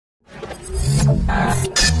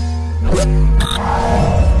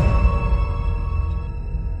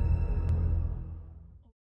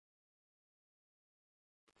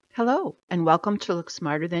Hello, and welcome to Look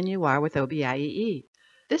Smarter Than You Are with OBIEE.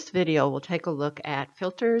 This video will take a look at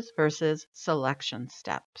filters versus selection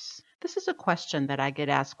steps. This is a question that I get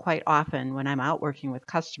asked quite often when I'm out working with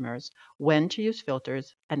customers, when to use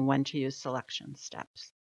filters and when to use selection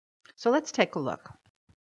steps. So let's take a look.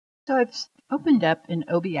 So I've opened up an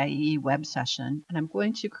OBIEE web session, and I'm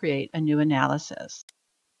going to create a new analysis.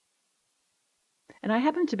 And I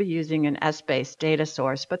happen to be using an S-based data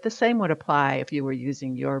source, but the same would apply if you were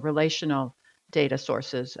using your relational data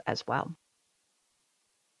sources as well.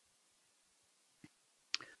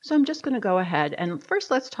 So I'm just going to go ahead and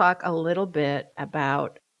first let's talk a little bit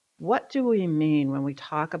about what do we mean when we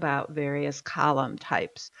talk about various column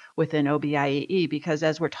types within OBIEE, because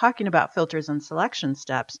as we're talking about filters and selection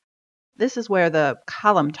steps, this is where the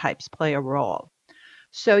column types play a role.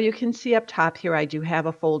 So you can see up top here, I do have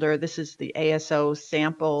a folder. This is the ASO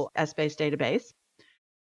sample S-based database.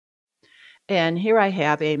 And here I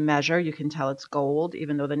have a measure. You can tell it's gold,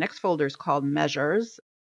 even though the next folder is called measures.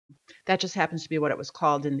 That just happens to be what it was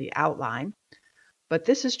called in the outline. But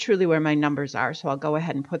this is truly where my numbers are, so I'll go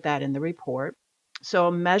ahead and put that in the report. So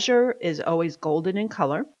a measure is always golden in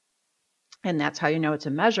color, and that's how you know it's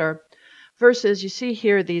a measure. Versus you see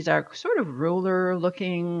here, these are sort of ruler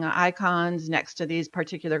looking icons next to these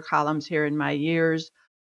particular columns here in my years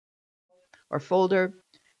or folder.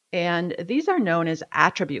 And these are known as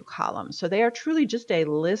attribute columns. So they are truly just a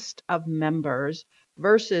list of members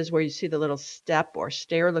versus where you see the little step or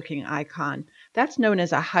stair looking icon. That's known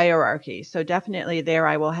as a hierarchy. So definitely there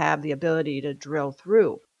I will have the ability to drill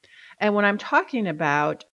through. And when I'm talking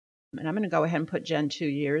about, and I'm going to go ahead and put Gen 2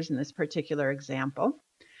 years in this particular example.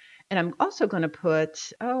 And I'm also going to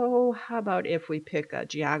put, how about if we pick a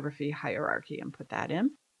geography hierarchy and put that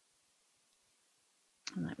in.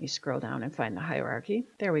 And let me scroll down and find the hierarchy.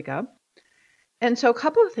 There we go. And so a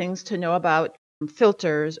couple of things to know about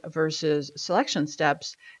filters versus selection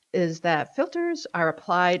steps is that filters are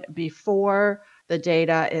applied before the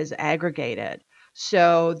data is aggregated.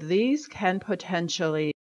 So these can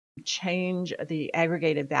potentially change the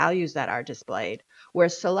aggregated values that are displayed, where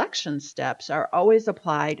selection steps are always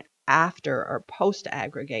applied after or post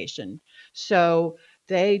aggregation. So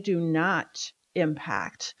they do not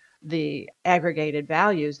impact the aggregated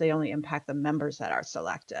values, they only impact the members that are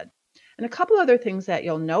selected. And a couple other things that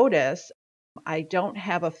you'll notice, I don't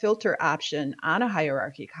have a filter option on a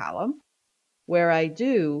hierarchy column, where I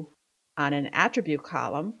do on an attribute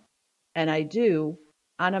column, and I do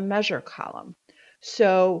on a measure column.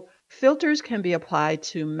 So filters can be applied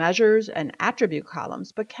to measures and attribute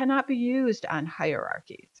columns, but cannot be used on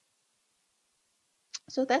hierarchies.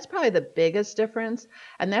 So that's probably the biggest difference.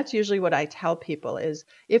 And that's usually what I tell people is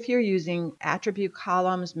if you're using attribute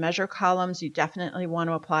columns, measure columns, you definitely want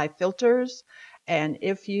to apply filters. And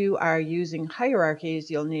if you are using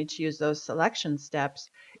hierarchies, you'll need to use those selection steps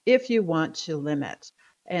if you want to limit.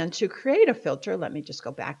 And to create a filter, let me just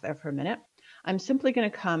go back there for a minute. I'm simply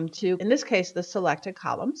going to come to, in this case, the selected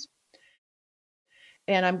columns.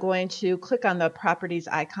 And I'm going to click on the properties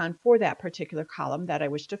icon for that particular column that I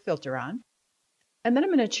wish to filter on. And then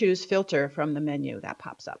I'm going to choose filter from the menu that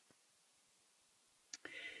pops up.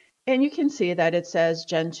 And you can see that it says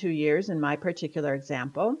Gen 2 years in my particular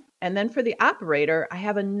example. And then for the operator, I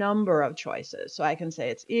have a number of choices. So I can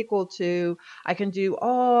say it's equal to, I can do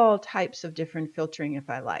all types of different filtering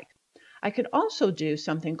if I like. I could also do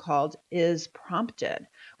something called is prompted,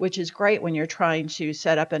 which is great when you're trying to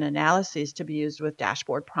set up an analysis to be used with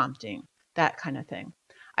dashboard prompting, that kind of thing.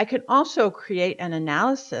 I can also create an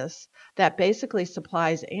analysis that basically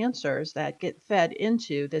supplies answers that get fed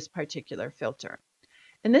into this particular filter.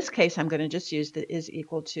 In this case, I'm going to just use the is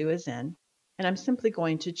equal to as in, and I'm simply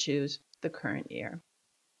going to choose the current year.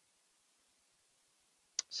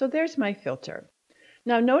 So there's my filter.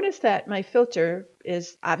 Now notice that my filter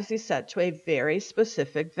is obviously set to a very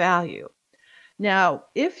specific value. Now,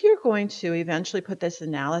 if you're going to eventually put this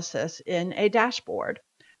analysis in a dashboard,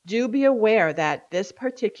 do be aware that this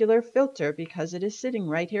particular filter, because it is sitting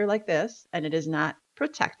right here like this, and it is not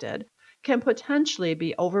protected, can potentially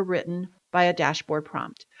be overwritten by a dashboard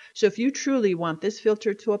prompt. So if you truly want this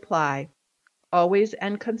filter to apply always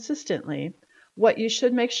and consistently, what you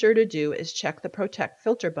should make sure to do is check the Protect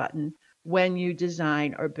Filter button when you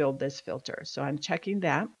design or build this filter. So I'm checking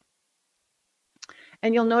that.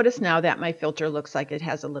 And you'll notice now that my filter looks like it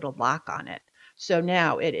has a little lock on it. So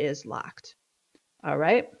now it is locked. All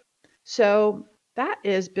right. So that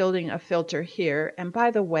is building a filter here. And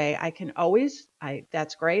by the way, I can always,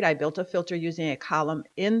 that's great. I built a filter using a column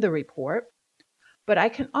in the report. But I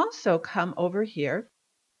can also come over here,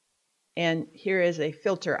 and here is a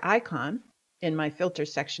filter icon in my filter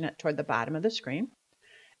section toward the bottom of the screen.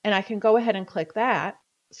 And I can go ahead and click that,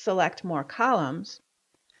 select more columns,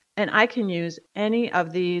 and I can use any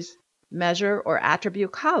of these measure or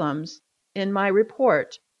attribute columns in my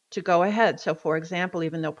report to go ahead. So for example,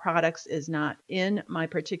 even though products is not in my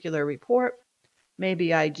particular report,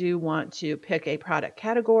 maybe I do want to pick a product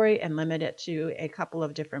category and limit it to a couple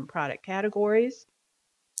of different product categories.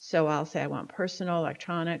 So I'll say I want personal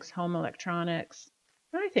electronics, home electronics.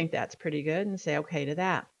 And I think that's pretty good, and say okay to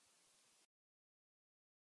that.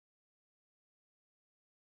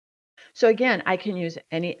 So again, I can use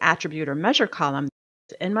any attribute or measure column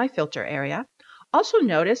in my filter area. Also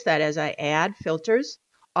notice that as I add filters,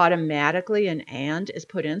 automatically an and is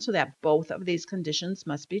put in so that both of these conditions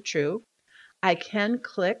must be true. I can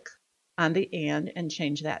click on the and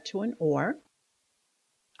change that to an or.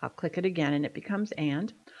 I'll click it again and it becomes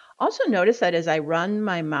and. Also notice that as I run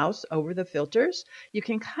my mouse over the filters, you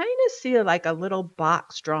can kind of see like a little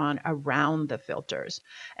box drawn around the filters.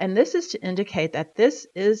 And this is to indicate that this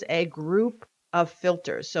is a group of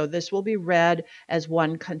filters. So this will be read as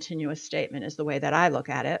one continuous statement is the way that I look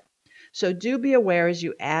at it. So do be aware as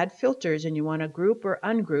you add filters and you want to group or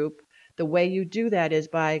ungroup, the way you do that is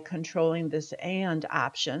by controlling this and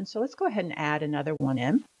option. So let's go ahead and add another one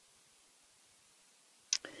in.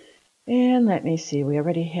 And let me see, we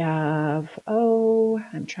already have,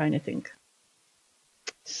 I'm trying to think.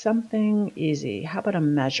 Something easy. How about a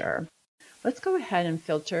measure? Let's go ahead and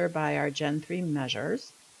filter by our Gen 3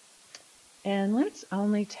 measures. And let's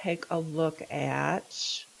only take a look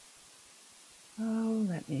at,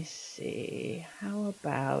 let me see. How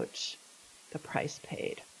about the price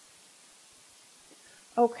paid?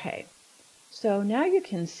 Okay, so now you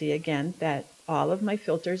can see again that all of my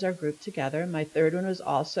filters are grouped together. My third one was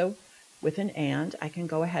also with an and. I can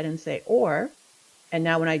go ahead and say or, and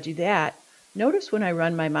now when I do that, notice when I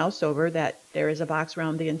run my mouse over that there is a box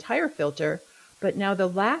around the entire filter, but now the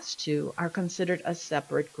last two are considered a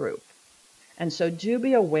separate group. And so do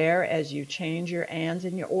be aware as you change your ands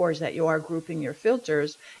and your ors that you are grouping your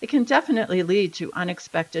filters. It can definitely lead to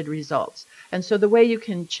unexpected results. And so the way you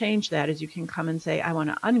can change that is you can come and say, I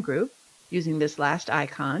want to ungroup using this last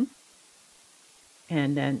icon,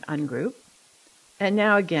 and then ungroup. And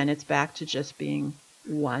now again, it's back to just being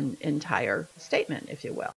one entire statement, if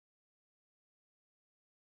you will.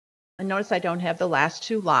 And notice I don't have the last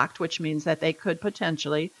two locked, which means that they could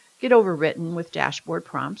potentially get overwritten with dashboard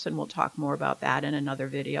prompts, and we'll talk more about that in another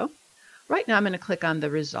video. Right now I'm going to click on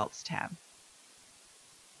the Results tab.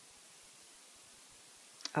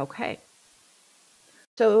 Okay,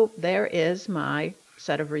 so there is my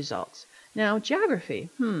set of results. Now geography,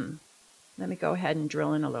 let me go ahead and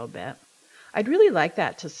drill in a little bit. I'd really like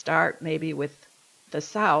that to start maybe with the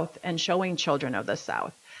South and showing children of the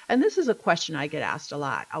South. And this is a question I get asked a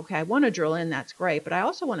lot. Okay, I want to drill in, that's great, but I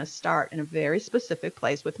also want to start in a very specific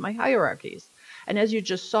place with my hierarchies. And as you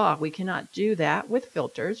just saw, we cannot do that with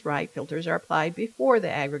filters, right? Filters are applied before the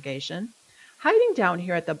aggregation. Hiding down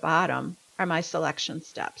here at the bottom are my selection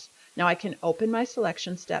steps. Now I can open my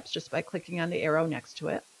selection steps just by clicking on the arrow next to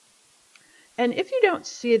it. And if you don't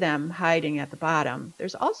see them hiding at the bottom,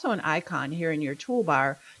 there's also an icon here in your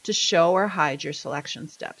toolbar to show or hide your selection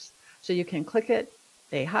steps. So you can click it,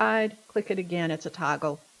 they hide, click it again, it's a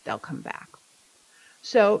toggle, they'll come back.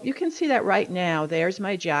 So you can see that right now, there's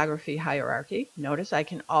my geography hierarchy. Notice I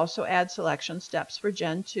can also add selection steps for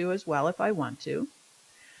Gen 2 as well if I want to.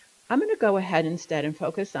 I'm going to go ahead instead and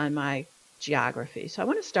focus on my geography. So I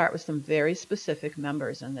want to start with some very specific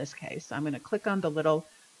members in this case. I'm going to click on the little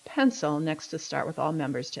pencil next to Start with All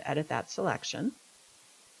Members to edit that selection.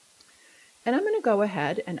 And I'm going to go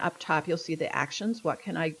ahead and up top you'll see the actions. What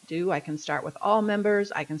can I do? I can start with all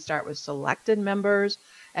members, I can start with selected members,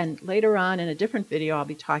 and later on in a different video I'll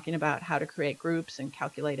be talking about how to create groups and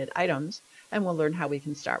calculated items, and we'll learn how we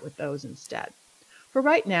can start with those instead. For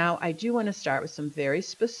right now, I do want to start with some very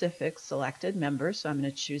specific selected members, so I'm going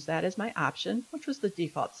to choose that as my option, which was the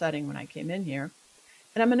default setting when I came in here.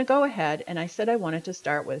 And I'm going to go ahead, and I said I wanted to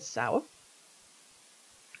start with South,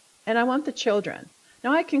 and I want the children.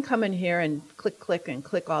 Now I can come in here and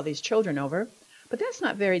click all these children over, but that's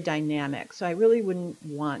not very dynamic, so I really wouldn't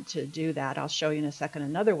want to do that. I'll show you in a second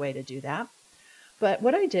another way to do that. But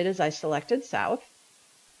what I did is I selected South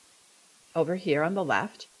over here on the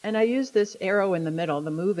left, and I used this arrow in the middle,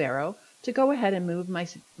 the move arrow, to go ahead and move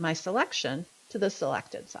my selection to the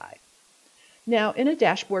selected side. Now, in a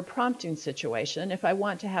dashboard prompting situation, if I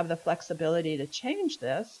want to have the flexibility to change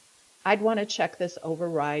this, I'd want to check this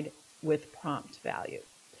override with prompt value.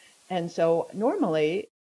 And so normally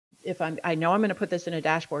If I know I'm going to put this in a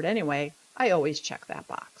dashboard anyway, I always check that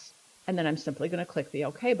box. And then I'm simply going to click the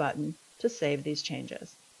OK button to save these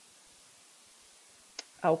changes.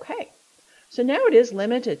 Okay, so now it is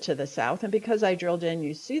limited to the South, and because I drilled in,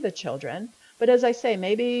 you see the children. But as I say,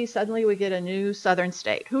 maybe suddenly we get a new southern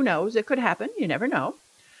state. Who knows? It could happen. You never know.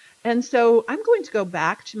 And so I'm going to go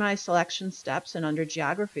back to my selection steps, and under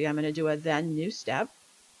geography, I'm going to do a then new step.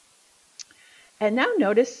 And now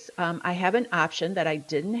notice I have an option that I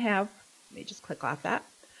didn't have. Let me just click off that.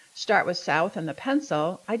 Start with South and the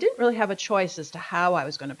pencil. I didn't really have a choice as to how I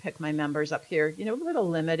was going to pick my members up here. You know, a little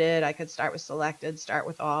limited. I could start with selected, start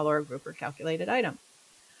with all, or group or calculated item.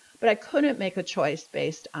 But I couldn't make a choice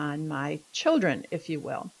based on my children, if you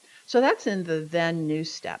will. So that's in the then new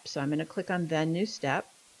step. So I'm going to click on then new step,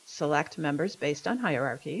 select members based on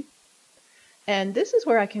hierarchy. And this is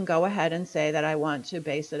where I can go ahead and say that I want to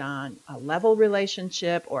base it on a level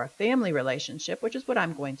relationship or a family relationship, which is what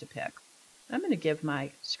I'm going to pick. I'm going to give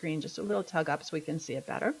my screen just a little tug up so we can see it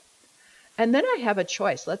better. And then I have a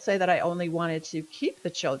choice. Let's say that I only wanted to keep the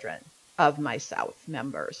children of my South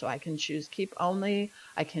member. So I can choose keep only.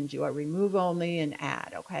 I can do a remove only and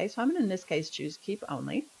add. Okay, so I'm going to, in this case, choose keep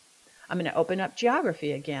only. I'm going to open up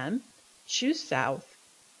geography again, choose South,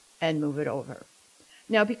 and move it over.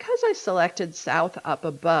 Now, because I selected South up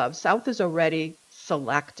above, South is already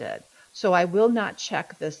selected. So I will not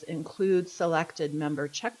check this include selected member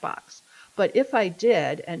checkbox. But if I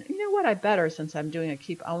did, and you know what, I better, since I'm doing a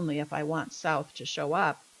keep only, if I want South to show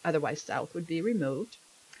up, otherwise South would be removed,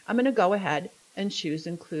 I'm going to go ahead and choose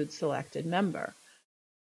include selected member.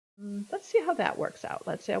 Let's see how that works out.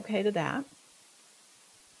 Let's say okay to that.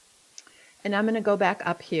 And I'm going to go back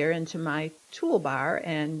up here into my toolbar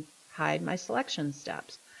and hide my selection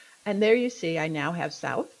steps. And there you see I now have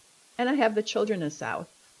South and I have the children of South.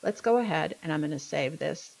 Let's go ahead and I'm going to save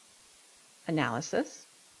this analysis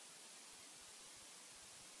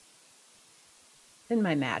in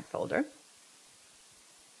my MAD folder.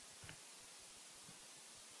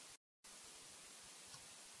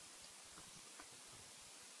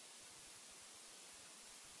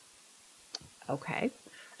 Okay,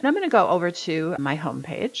 and I'm going to go over to my home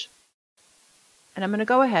page and I'm going to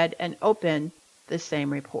go ahead and open the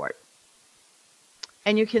same report.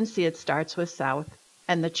 And you can see it starts with South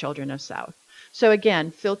and the children of South. So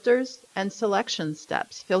again, filters and selection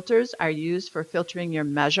steps. Filters are used for filtering your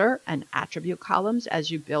measure and attribute columns as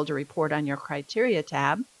you build a report on your criteria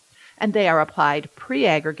tab, and they are applied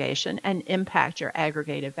pre-aggregation and impact your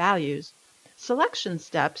aggregated values. Selection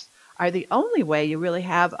steps are the only way you really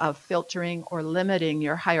have of filtering or limiting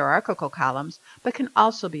your hierarchical columns, but can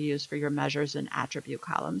also be used for your measures and attribute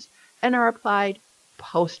columns and are applied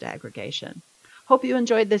post-aggregation. Hope you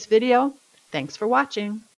enjoyed this video. Thanks for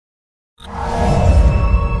watching.